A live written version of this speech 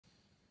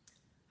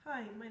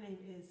Hi, my name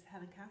is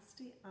Helen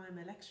Cassidy. I'm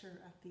a lecturer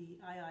at the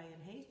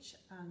IINH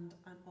and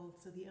I'm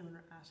also the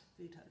owner at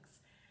Food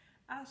Hugs.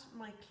 At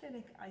my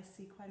clinic I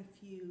see quite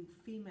a few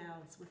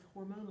females with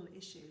hormonal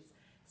issues,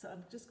 so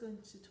I'm just going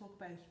to talk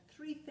about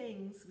 3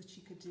 things which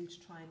you could do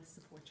to try and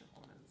support your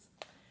hormones.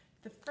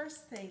 The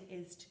first thing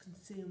is to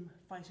consume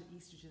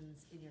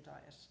phytoestrogens in your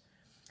diet.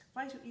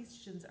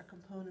 Phytoestrogens are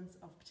components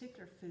of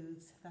particular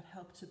foods that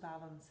help to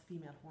balance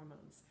female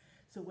hormones.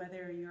 So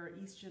whether your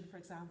estrogen, for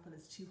example,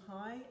 is too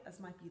high, as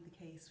might be the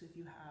case if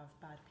you have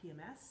bad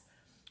PMS,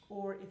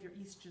 or if your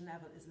estrogen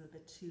level is a little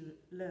bit too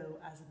low,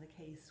 as in the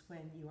case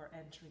when you are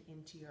entering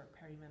into your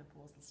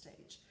perimenopausal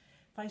stage.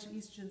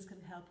 Phytoestrogens can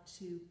help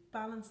to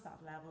balance that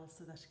level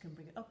so that you can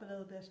bring it up a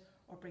little bit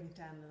or bring it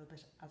down a little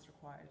bit as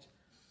required.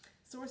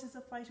 Sources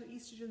of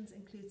phytoestrogens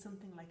include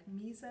something like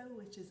miso,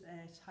 which is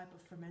a type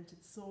of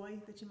fermented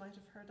soy that you might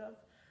have heard of.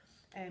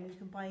 You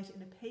can buy it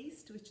in a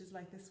paste, which is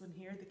like this one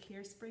here, the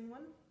clear spring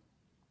one.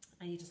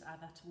 And you just add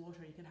that to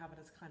water. You can have it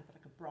as kind of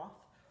like a broth,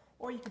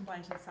 or you can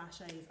buy it in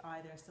sachets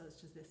either, so it's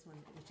just this one,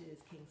 which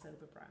is King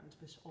Soba brand,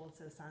 but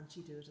also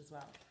Sanchi do it as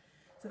well.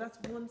 So that's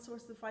one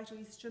source of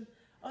phytoestrogen.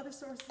 Other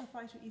sources of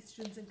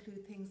phytoestrogens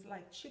include things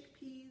like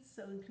chickpeas,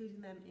 so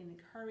including them in a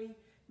curry,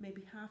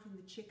 maybe halving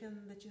the chicken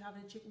that you have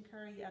in a chicken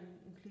curry and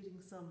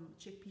including some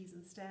chickpeas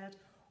instead,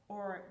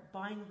 or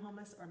buying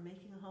hummus or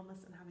making a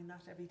hummus and having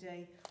that every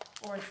day,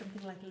 or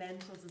something like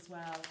lentils as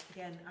well,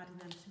 again adding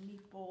them to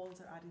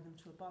meatballs or adding them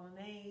to a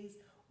bolognese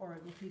or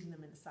including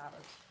them in a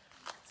salad.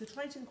 So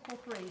trying to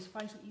incorporate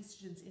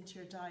phytoestrogens into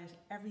your diet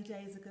every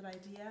day is a good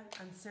idea,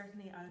 and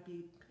certainly I would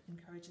be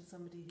encouraging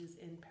somebody who's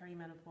in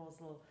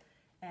perimenopausal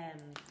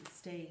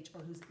stage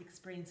or who's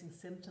experiencing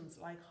symptoms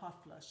like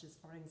hot flushes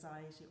or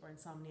anxiety or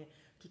insomnia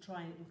to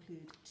try and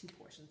include 2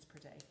 portions per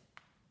day.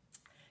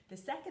 The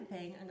second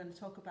thing I'm going to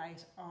talk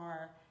about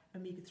are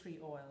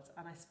omega-3 oils,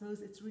 and I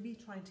suppose it's really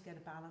trying to get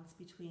a balance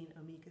between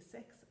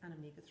omega-6 and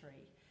omega-3.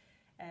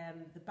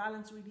 The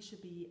balance really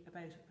should be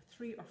about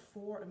 3 or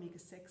 4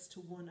 omega-6 to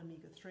 1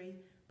 omega-3,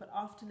 but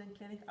often in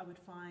clinic I would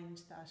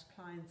find that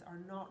clients are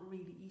not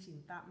really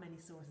eating that many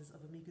sources of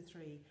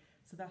omega-3,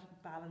 so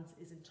that balance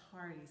is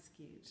entirely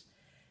skewed.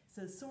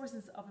 So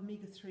sources of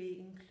omega-3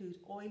 include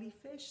oily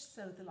fish,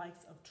 so the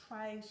likes of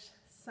trout,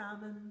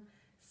 salmon,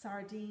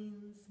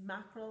 sardines,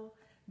 mackerel.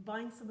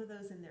 Buying some of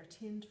those in their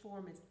tinned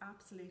form is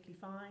absolutely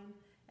fine,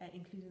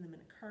 including them in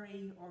a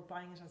curry or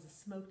buying it as a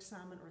smoked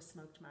salmon or a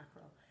smoked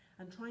mackerel,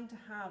 and trying to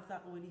have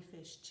that oily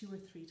fish 2 or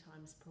 3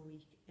 times per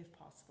week if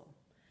possible.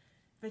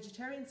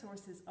 Vegetarian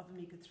sources of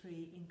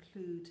omega-3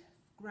 include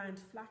ground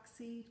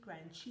flaxseed,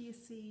 ground chia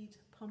seed,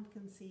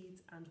 pumpkin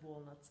seeds and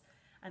walnuts,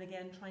 and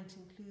again trying to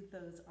include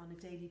those on a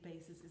daily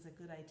basis is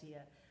a good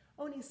idea.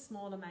 Only a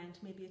small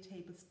amount, maybe a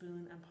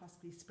tablespoon, and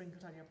possibly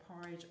sprinkled on your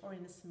porridge or in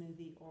a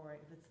smoothie, or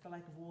if it's the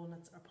like of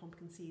walnuts or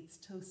pumpkin seeds,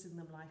 toasting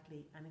them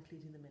lightly and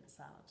including them in a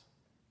salad.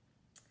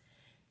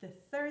 The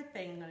third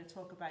thing I'm going to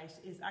talk about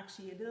is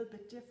actually a little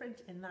bit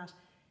different in that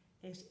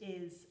it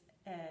is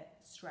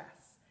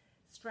stress.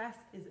 Stress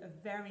is a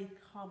very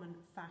common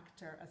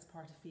factor as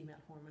part of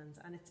female hormones,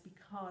 and it's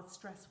because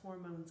stress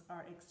hormones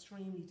are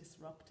extremely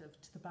disruptive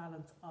to the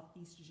balance of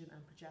estrogen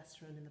and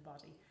progesterone in the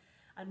body.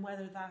 And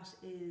whether that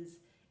is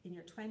in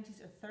your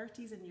 20s or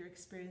 30s and you're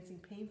experiencing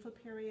painful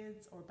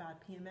periods or bad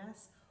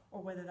PMS,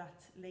 or whether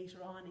that's later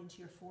on into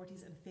your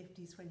 40s and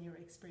 50s when you're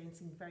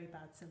experiencing very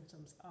bad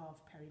symptoms of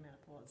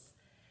perimenopause.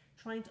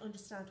 Trying to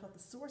understand what the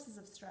sources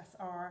of stress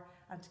are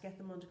and to get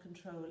them under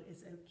control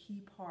is a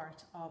key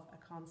part of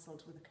a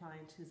consult with a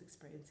client who's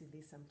experiencing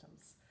these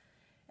symptoms.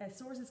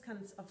 Sources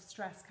of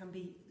stress can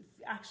be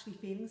actually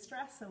feeling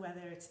stress, so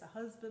whether it's the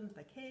husband,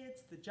 the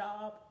kids, the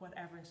job,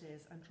 whatever it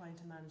is, and trying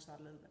to manage that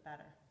a little bit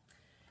better.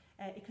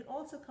 It can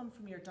also come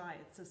from your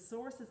diet. So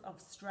sources of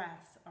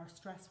stress or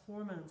stress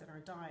hormones in our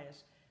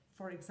diet,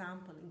 for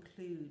example,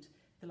 include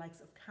the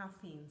likes of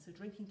caffeine, so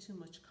drinking too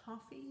much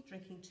coffee,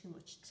 drinking too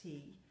much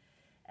tea,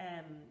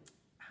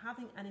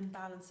 having an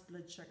imbalanced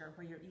blood sugar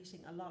where you're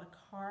eating a lot of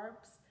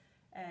carbs,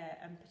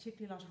 and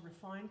particularly a lot of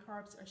refined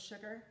carbs or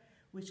sugar,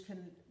 which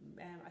can,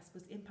 I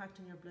suppose,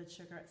 impact on your blood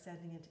sugar,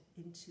 sending it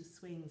into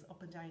swings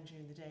up and down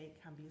during the day,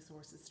 can be a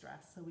source of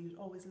stress. So we would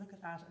always look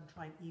at that and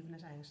try and even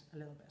it out a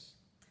little bit.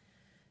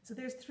 So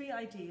there's 3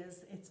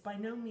 ideas. It's by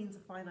no means a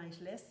finite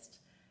list.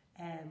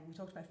 We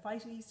talked about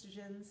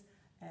phytoestrogens,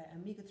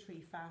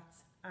 omega-3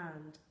 fats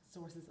and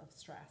sources of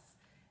stress.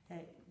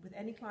 With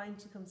any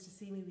client who comes to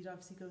see me, we'd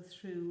obviously go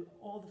through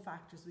all the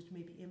factors which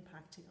may be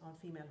impacting on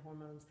female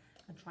hormones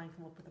and try and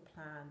come up with a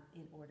plan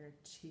in order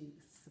to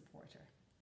support her.